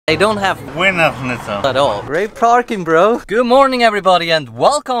They don't have at all. Great parking, bro. Good morning, everybody, and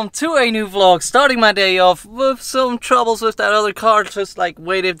welcome to a new vlog. Starting my day off with some troubles with that other car. Just like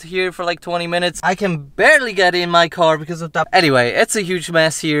waited here for like 20 minutes. I can barely get in my car because of that. Anyway, it's a huge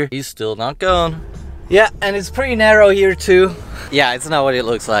mess here. He's still not gone. Yeah, and it's pretty narrow here too. Yeah, it's not what it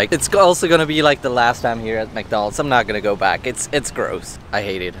looks like. It's also gonna be like the last time here at McDonald's. I'm not gonna go back. It's gross. I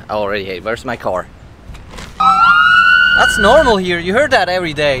hate it. I already hate it. Where's my car? That's normal here. You heard that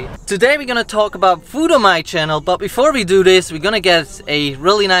every day. Today we're gonna talk about food on my channel, but before we do this, we're gonna get a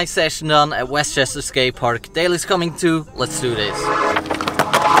really nice session done at Westchester Skate Park. Dale is coming too. Let's do this.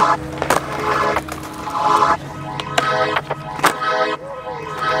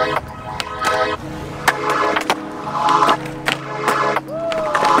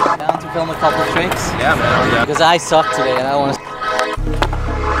 Film a couple of tricks? Yeah, man. Yeah. Because I suck today and I want to...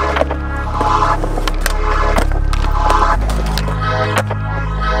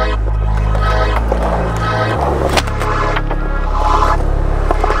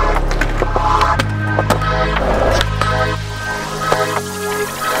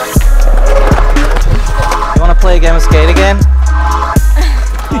 You want to play a game of skate again?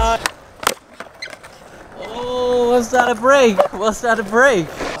 Oh, was that a break? Was that a break?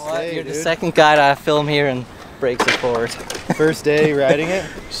 Hey, you're the second guy that I film here and breaks a board. First day riding it?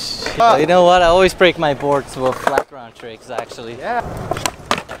 Well, you know what? I always break my boards with flat ground tricks, actually. Yeah.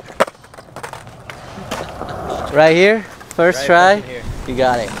 Right here? First try? Here. You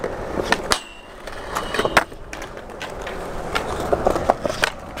got it.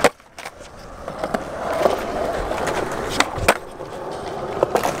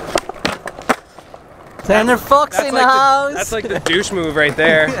 Tanner Fox in the house! That's like the douche move right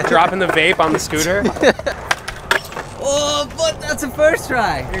there. Dropping the vape on the scooter. Oh, but that's a first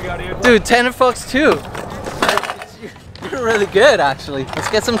try! Here you go, dude. Dude, Tanner Fox too! You're really good, actually. Let's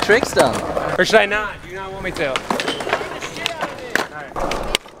get some tricks done. Or should I not? Do you not want me to?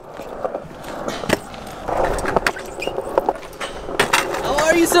 How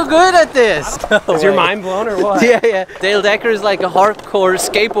are you so good at this? Is your mind blown or what? Yeah. Dale Decker is like a hardcore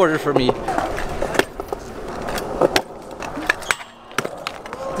skateboarder for me.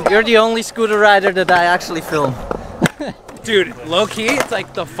 You're the only scooter rider that I actually film. Dude, low key, it's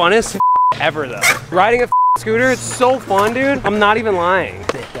like the funnest ever though. Riding a scooter, it's so fun, dude. I'm not even lying.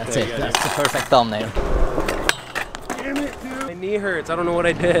 That's it. That's the perfect thumbnail. Damn it, dude. My knee hurts. I don't know what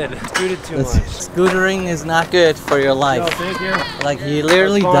I did. Scooted too much. Scootering is not good for your life. No, thank you. Like he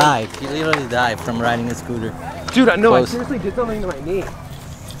literally died. He literally died from riding a scooter. Dude, I seriously did something to my knee.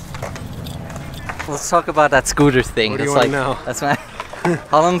 Let's talk about that scooter thing. What do you want to know? That's my.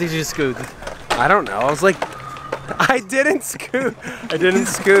 How long did you scoot? I don't know. I was like, I didn't scoot. I didn't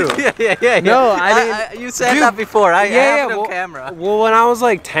scoot. Yeah. No, I didn't. You said that before. I have it on camera. Well, when I was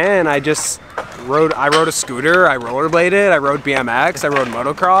like 10, I just rode a scooter. I rollerbladed. I rode BMX. I rode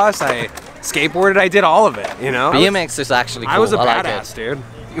motocross. I skateboarded. I did all of it. You know. BMX is actually cool. I was a like badass, dude.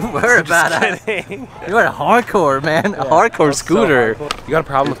 You were a badass. You were a hardcore, man. A hardcore scooter. So hardcore. You got a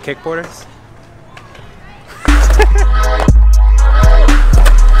problem with kickboarders?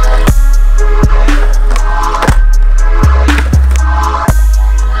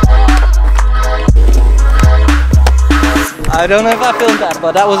 I don't know if I filmed that,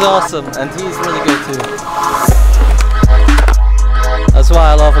 but that was awesome, and he's really good too. That's why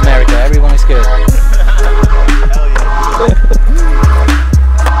I love America. Everyone is good. Hell yeah.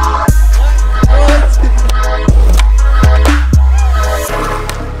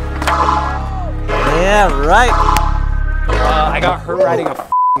 Yeah, right. I got hurt riding a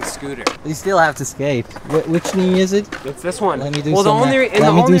scooter. You still have to skate. Which knee is it? It's this one. Let me do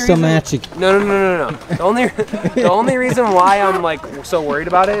some magic. No. The only reason why I'm like so worried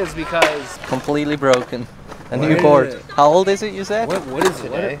about it is because completely broken. A new board. How old is it? You said? What is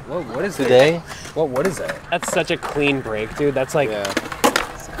today? What is today? What is that? That's such a clean break, dude. That's like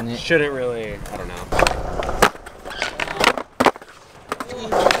shouldn't really. I don't know.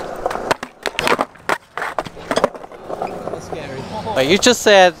 But you just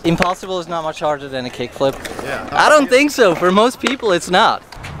said impossible is not much harder than a kickflip. Yeah. I don't think so. For most people, it's not.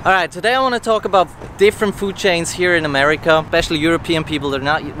 Alright, today I want to talk about different food chains here in America, especially European people. They're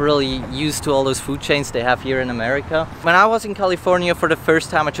not really used to all those food chains they have here in America. When I was in California for the first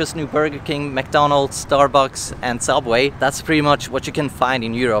time, I just knew Burger King, McDonald's, Starbucks and Subway. That's pretty much what you can find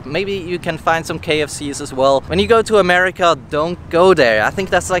in Europe. Maybe you can find some KFCs as well. When you go to America, don't go there. I think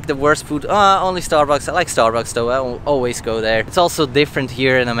that's like the worst food. Only Starbucks. I like Starbucks though. I always go there. It's also different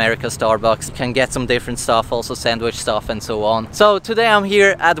here in America, Starbucks. You can get some different stuff, also sandwich stuff and so on. So today I'm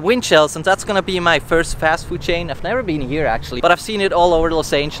here at Winchell's and that's gonna be my first fast food chain. I've never been here actually, but I've seen it all over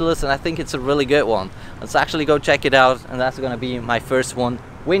Los Angeles and I think it's a really good one. Let's actually go check it out, and that's gonna be my first one.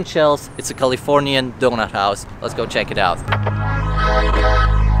 Winchell's. It's a Californian donut house. Let's go check it out.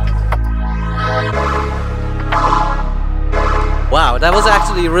 Wow, that was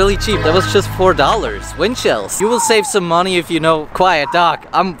actually really cheap. That was just $4. Winchell's. You will save some money if you know. Quiet dog,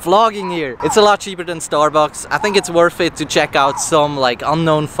 I'm vlogging here. It's a lot cheaper than Starbucks. I think it's worth it to check out some like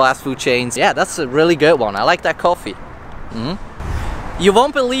unknown fast food chains. Yeah, that's a really good one. I like that coffee. You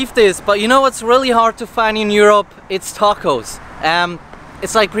won't believe this, but you know what's really hard to find in Europe? It's tacos.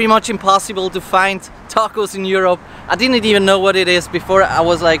 It's like pretty much impossible to find tacos in Europe. I didn't even know what it is before. I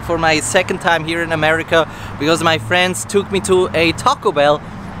was like for my second time here in America because my friends took me to a Taco Bell.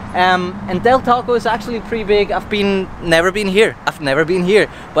 And Del Taco is actually pretty big. I've never been here,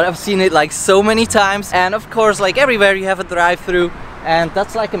 but I've seen it like so many times. And of course, like everywhere you have a drive-through, and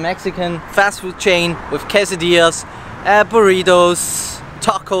that's like a Mexican fast food chain with quesadillas, burritos,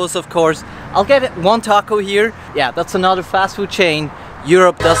 tacos of course. I'll get it one taco here. Yeah, that's another fast food chain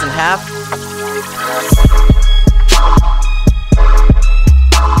Europe doesn't have.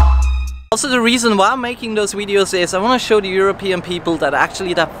 Also, the reason why I'm making those videos is I want to show the European people that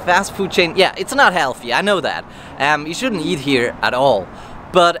actually that fast food chain, yeah, it's not healthy, I know that. You shouldn't eat here at all.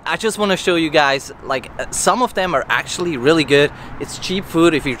 But I just want to show you guys, like, some of them are actually really good. It's cheap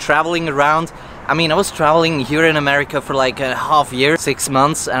food if you're traveling around. I mean, I was traveling here in America for like a half year, 6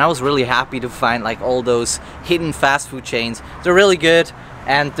 months, and I was really happy to find like all those hidden fast food chains. They're really good,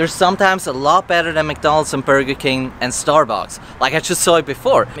 and they're sometimes a lot better than McDonald's and Burger King and Starbucks. Like I just saw it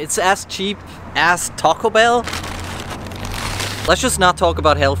before. It's as cheap as Taco Bell. Let's just not talk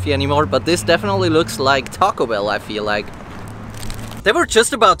about healthy anymore, but this definitely looks like Taco Bell, I feel like. They were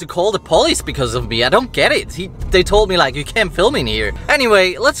just about to call the police because of me. I don't get it. They told me like, you can't film in here.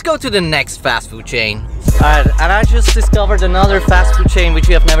 Anyway, let's go to the next fast food chain. Alright, and I just discovered another fast food chain which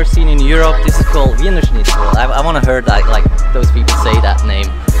you have never seen in Europe. This is called Wiener Schnitzel. I want to hear like those people say that name.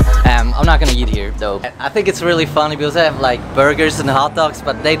 I'm not gonna eat here though. I think it's really funny because they have like burgers and hot dogs,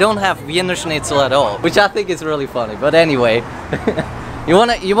 but they don't have Wiener Schnitzel at all, which I think is really funny. But anyway, you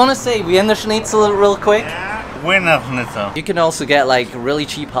wanna say Wiener Schnitzel real quick? Wiener Schnitzel. You can also get like really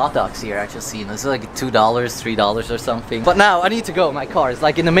cheap hot dogs here. I just seen it's like $2, $3 or something. But now I need to go. My car is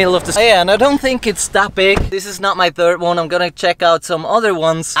like in the middle of the yeah, and I don't think it's that big. This is not my third one. I'm gonna check out some other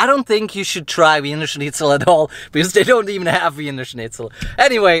ones. I don't think you should try Wiener Schnitzel at all because they don't even have Wiener Schnitzel.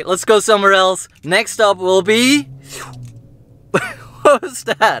 Anyway, let's go somewhere else. Next up will be what was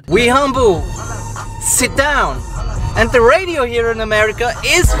that? We humble. Sit down. And the radio here in America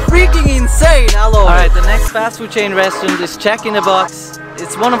is freaking insane. Hello. Alright, the next fast food chain restaurant is Jack in the Box.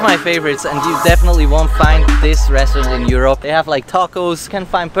 It's one of my favorites, and you definitely won't find this restaurant in Europe. They have like tacos, can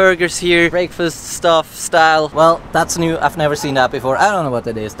find burgers here, breakfast stuff, style. Well, that's new. I've never seen that before. I don't know what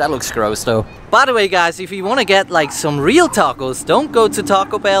that is. That looks gross though. By the way guys, if you want to get like some real tacos, don't go to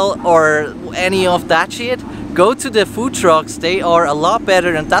Taco Bell or any of that shit. Go to the food trucks. They are a lot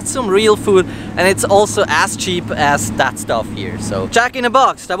better, and that's some real food, and it's also as cheap as that stuff here. So Jack in the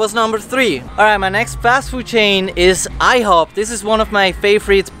Box, that was number 3. Alright, my next fast food chain is IHOP. This is one of my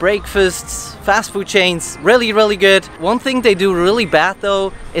favorite breakfasts fast food chains. Really good. One thing they do really bad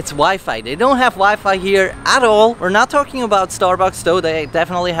though, it's Wi-Fi. They don't have Wi-Fi here at all. We're not talking about Starbucks though. They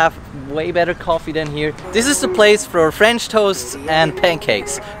definitely have way better coffee than here. This is the place for French toasts and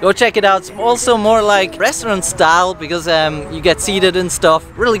pancakes. Go check it out. It's also more like restaurant style because you get seated and stuff.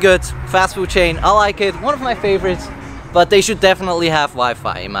 Really good fast food chain. I like it. One of my favorites. But they should definitely have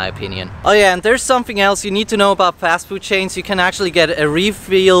Wi-Fi in my opinion. Oh yeah, and there's something else you need to know about fast food chains. You can actually get a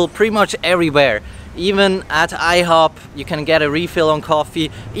refill pretty much everywhere. Even at IHOP, you can get a refill on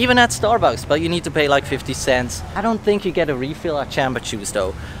coffee. Even at Starbucks, but you need to pay like 50 cents. I don't think you get a refill at Chamber Juice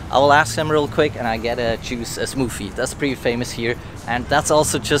though. I will ask them real quick and I get a smoothie. That's pretty famous here. And that's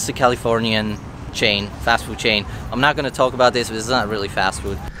also just a Californian chain, fast food chain. I'm not gonna talk about this, but it's not really fast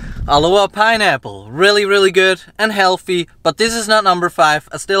food. Aloha Pineapple, really good and healthy, but this is not number 5.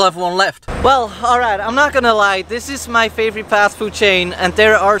 I still have one left. Well, alright, I'm not gonna lie, this is my favorite fast food chain, and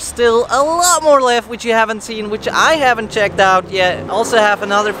there are still a lot more left which you haven't seen, which I haven't checked out yet. Also have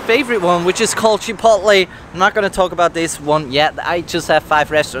another favorite one, which is called Chipotle. I'm not gonna talk about this one yet. I just have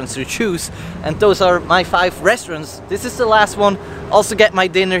 5 restaurants to choose, and those are my 5 restaurants. This is the last one. Also get my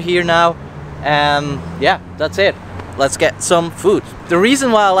dinner here now. Yeah, that's it. Let's get some food. The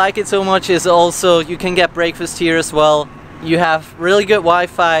reason why I like it so much is also you can get breakfast here as well. You have really good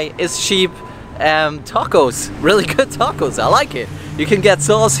Wi-Fi, it's cheap, tacos, really good tacos, I like it. You can get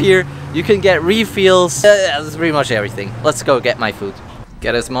sauce here, you can get refills, that's pretty much everything. Let's go get my food.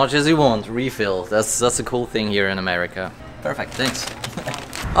 Get as much as you want, refill. That's a cool thing here in America. Perfect, thanks.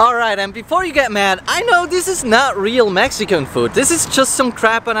 Alright, and before you get mad, I know this is not real Mexican food. This is just some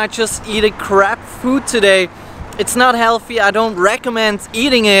crap and I just eat a crap food today. It's not healthy, I don't recommend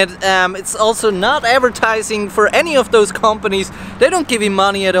eating it. It's also not advertising for any of those companies. They don't give you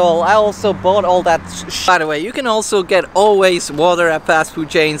money at all. I also bought all that By the way, you can also get always water at fast food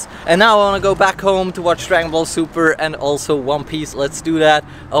chains. And now I want to go back home to watch Dragon Ball Super and also One Piece. Let's do that.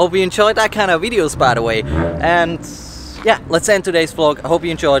 I hope you enjoyed that kind of videos, by the way. And yeah, let's end today's vlog. I hope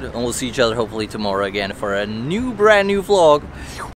you enjoyed and we'll see each other hopefully tomorrow again for a brand new vlog.